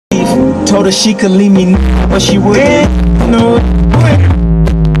Told her she could leave me, but she wouldn't. No.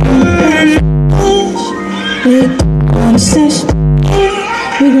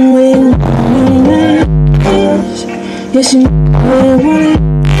 We can wait. Yes, you know we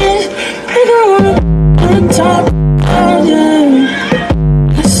don't wanna talk. Yeah,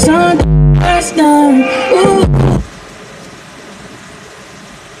 the sun goes down. Ooh.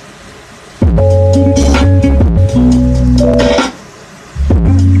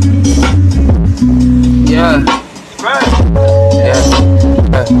 Yeah.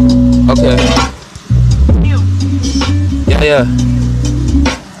 Okay. Yeah.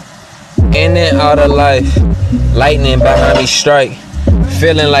 In and out of life, lightning behind me strike.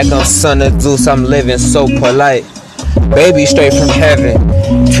 Feeling like I'm son of Zeus, I'm living so polite. Baby straight from heaven,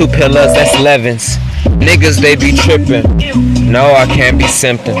 2 pillars, that's 11s. Niggas, they be tripping. No, I can't be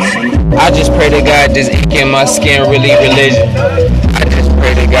symptoms. I just pray to God this ink in my skin really religion. I just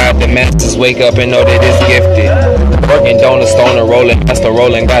pray to God the masters wake up and know that it's gifted. Working donuts, stoner rolling, master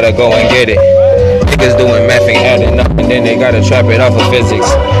rolling, gotta go and get it. Niggas doing math and adding up, and then they gotta trap it off of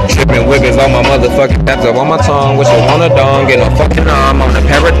physics. Tripping wiggers on my motherfucking taps up on my tongue. Wish I want a dong, get no fucking arm on the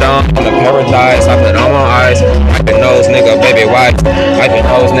paradigm, on the paradise. I put on my eyes, wipe your nose, nigga, baby, wipe. Wipe your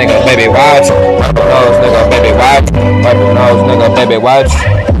nose, nigga, baby, wipe. Wipe your nose, nigga, baby, wipe. Wipe your nose, nigga, baby, wipe.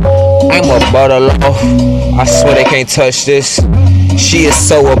 I'm a butter loaf, I swear they can't touch this. She is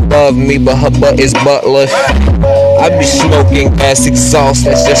so above me, but her butt is buttless. I be smoking gas exhaust,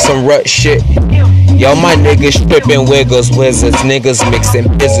 that's just some rut shit. Yo, my niggas stripping wiggles, wizards, niggas mixing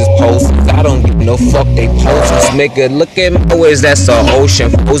business poses. I don't give no fuck, they poses, nigga. Look at my ways, that's the ocean.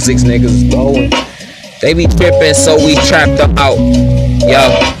 Physics niggas going. They be tripping, so we trapped them out.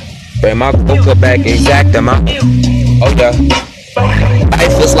 Yo, bring my coca back, exact amount. Oh yeah.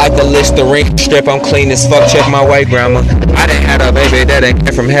 Life is like a Listerine strip, I'm clean as fuck, check my white grandma. I done had a baby that ain't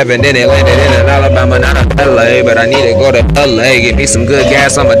came from heaven, then it landed in Alabama, not in LA. But I need to go to LA, get me some good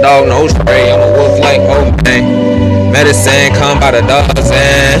gas, I'm a dog, no spray. I'm a wolf like, oh man. Medicine come by the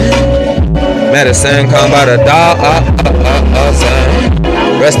dozen. Medicine come by the dozen.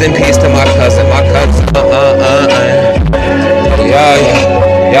 Rest in peace to my cousin,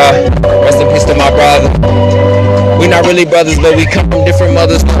 Yeah, rest in peace to my brother. We not really brothers, but we come from different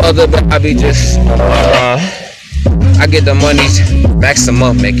mothers. But I be just I get the money's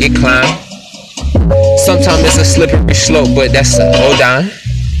maximum, make it climb. Sometimes it's a slippery slope, but that's a hold on.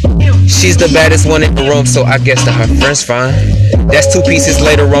 She's the baddest one in the room, so I guess that her friends fine. That's 2 pieces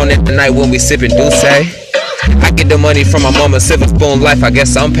later on in the night when we sippin' Douce. I get the money from my mama, silver spoon life, I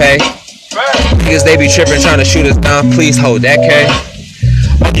guess I'm paid. Niggas, they be trippin', trying to shoot us down, please hold that K.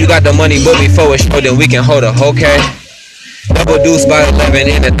 You got the money, but before it's show, then we can hold a whole K. Double deuce by 11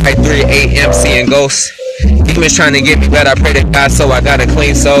 in the night, 3 a.m. seeing ghosts. Demons trying to get me better, I pray to God, so I got a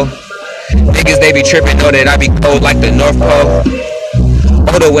clean soul. Niggas, they be tripping, know that I be cold like the North Pole.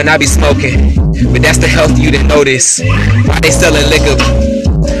 Older when I be smoking, but that's the health you didn't notice. Why they selling liquor?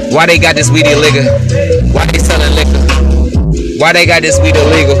 Why they got this weed illegal? Why they selling liquor? Why they got this weed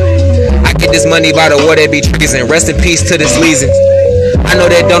illegal? I get this money by the war, they be treason. Rest in peace to this legion. I know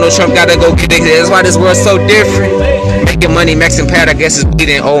that Donald Trump gotta go get it. That's why this world's so different. Making money, maxing pad, I guess it's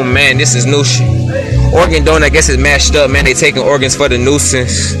bleeding. Oh man, this is new shit. Organ donor, I guess it's mashed up. Man, they taking organs for the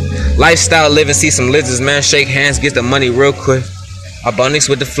nuisance. Lifestyle living, see some lizards, man. Shake hands, get the money real quick. Abundance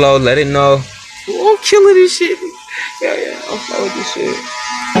with the flow, let it know. Ooh, I'm killing this shit. Yeah, I'm flowing with this shit.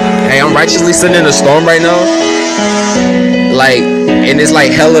 Hey, I'm righteously sitting in a storm right now. Like, and it's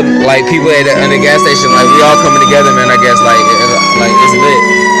like hella, like people at the gas station, like we all coming together, man. I guess like it's lit.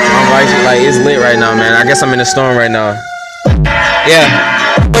 I'm righteous, like it's lit right now, man. I guess I'm in a storm right now.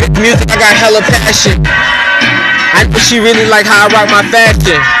 Yeah, but it's music, I got hella passion. I know she really like how I rock my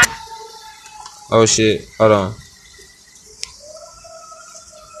fashion. Oh shit, hold on.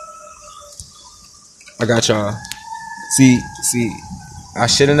 I got y'all. See, I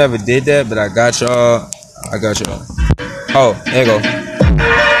should've never did that, but I got y'all. Oh, there you go.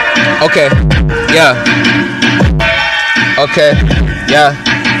 Okay, yeah. Okay, yeah.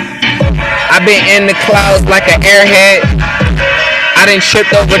 I been in the clouds like an airhead. I done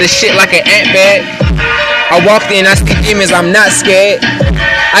tripped over the shit like an ant bed. I walked in, I see demons, I'm not scared.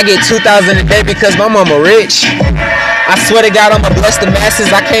 I get 2,000 a day because my mama rich. I swear to God, I'ma bless the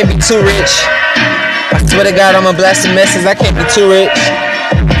masses, I can't be too rich. I swear to God, I'ma bless the masses, I can't be too rich.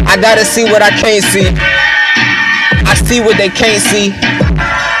 I gotta see what I can't see. I see what they can't see.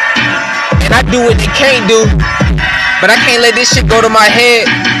 And I do what they can't do. But I can't let this shit go to my head.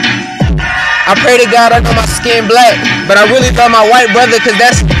 I pray to God I know my skin black, but I really love my white brother, cause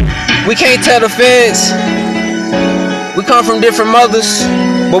that's, we can't tell the feds. We come from different mothers.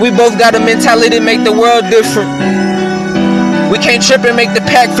 but we both got a mentality to make the world different. We can't trip and make the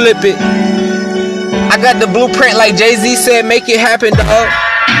pack flip it. I got the blueprint like Jay-Z said, make it happen, dog.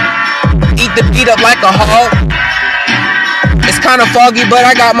 Eat the beat up like a hog. It's kinda foggy, but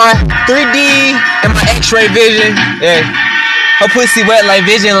I got my 3D and my X-ray vision. Yeah. Her pussy wet like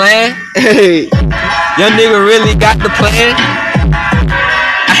Vision Land. Hey. Young nigga really got the plan.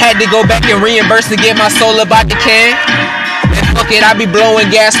 I had to go back and reimburse to get my soul about the can. And fuck it, I be blowing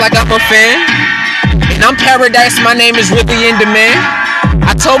gas like I'm a fan. And I'm Paradise, my name is really in demand.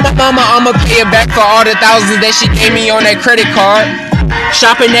 I told my mama I'ma pay her back for all the thousands that she gave me on that credit card.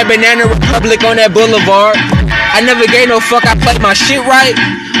 Shopping at Banana Republic on that boulevard. I never gave no fuck, I played my shit right.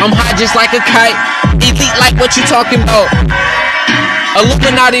 I'm high just like a kite. Elite like what you talking about.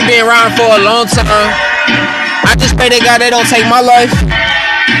 Illuminati been around for a long time. I just pray to God they don't take my life.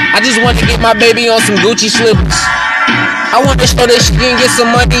 I just want to get my baby on some Gucci slippers. I want to show that she can get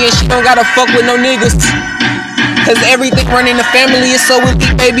some money and she don't gotta fuck with no niggas. Cause everything running the family is so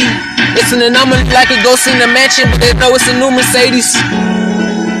elite, baby. It's an anomaly like a ghost in the mansion, but they know it's a new Mercedes.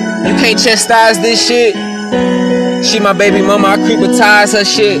 You can't chastise this shit. She my baby mama, I creepatize her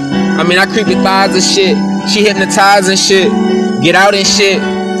shit. I creepatize her shit. She hypnotize and shit. Get out and shit.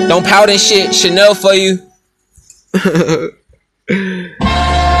 Don't pout and shit. Chanel for you.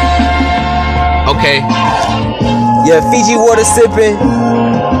 Okay. Yeah, Fiji water sipping.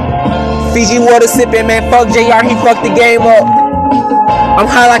 Fiji water sipping, man. Fuck JR, he fucked the game up. I'm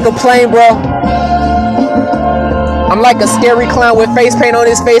high like a plane, bro. I'm like a scary clown with face paint on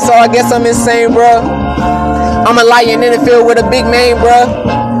his face, so I guess I'm insane, bro. I'm a lion in the field with a big name, bro.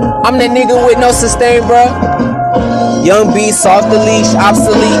 I'm that nigga with no sustain, bro. Young beast, off the leash,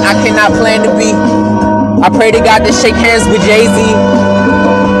 obsolete. I cannot plan to be. I pray to God to shake hands with Jay-Z.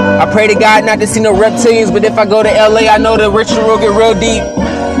 I pray to God not to see no reptilians, but if I go to LA, I know the ritual will get real deep.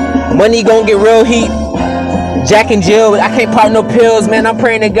 Money gon' get real heat. Jack and Jill, I can't pop no pills, man. I'm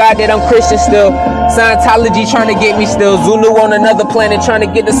praying to God that I'm Christian still. Scientology trying to get me still. Zulu on another planet trying to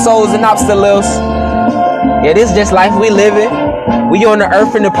get the souls and obstacles. Yeah, this just life we living. We on the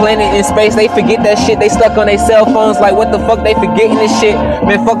earth and the planet in space. They forget that shit. They stuck on their cell phones like what the fuck they forgetting this shit.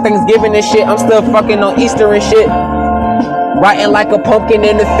 Man, fuck Thanksgiving and shit. I'm still fucking on Easter and shit. Riding like a pumpkin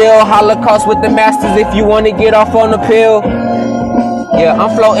in the field. Holocaust with the masters if you want to get off on the pill. Yeah, I'm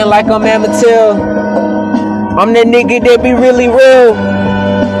floating like I'm Amatil. I'm that nigga that be really real.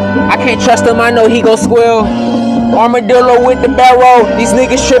 I can't trust him, I know he gon' squeal. Armadillo with the barrel. These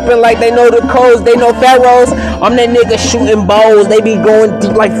niggas tripping like they know the codes, they know pharaohs. I'm that nigga shooting balls, they be going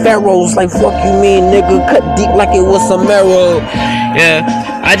deep like pharaohs. Like fuck you mean, nigga, cut deep like it was some arrow. Yeah,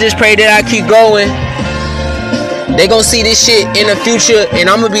 I just pray that I keep going. They gon' see this shit in the future, and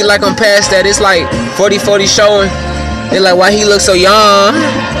I'ma be like I'm past that. It's like 40-40 showing. They like, why he look so young?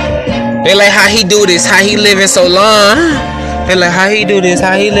 They like, how he do this, how he living so long? They like, how he do this,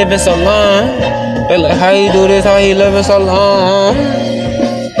 how he living so long? They like, how he do this, how he living so long?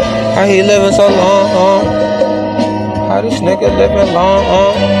 How he living so long? How this nigga living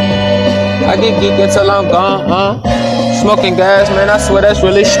long? I get geeking till I'm gone. Smoking gas, man, I swear that's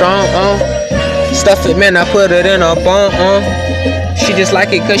really strong. Stuff it, man, I put it in a bone. She just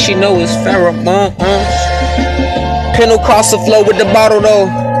like it cause she know it's pheromone. Pin across the floor with the bottle though.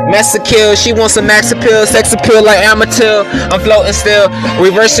 Master kill, she wants some max appeal, sex appeal like Amatil. I'm floating still,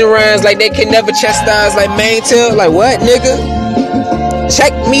 reversing runs like they can never chastise like main tail. Like what, nigga?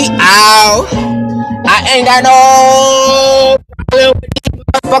 Check me out. I ain't got no problem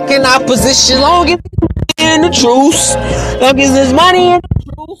with the fucking opposition. Long as in the truth, long as there's money in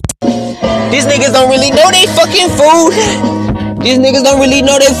the truth. These niggas don't really know they fucking food. These niggas don't really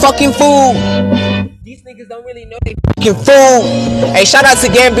know they fucking food. These niggas don't really know they fucking fool. Hey, shout out to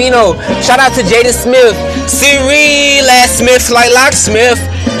Gambino. Shout out to Jada Smith. Siri Last Smith like Locksmith.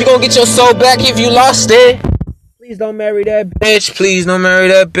 You gonna get your soul back if you lost it. Please don't marry that bitch. Please don't marry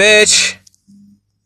that bitch.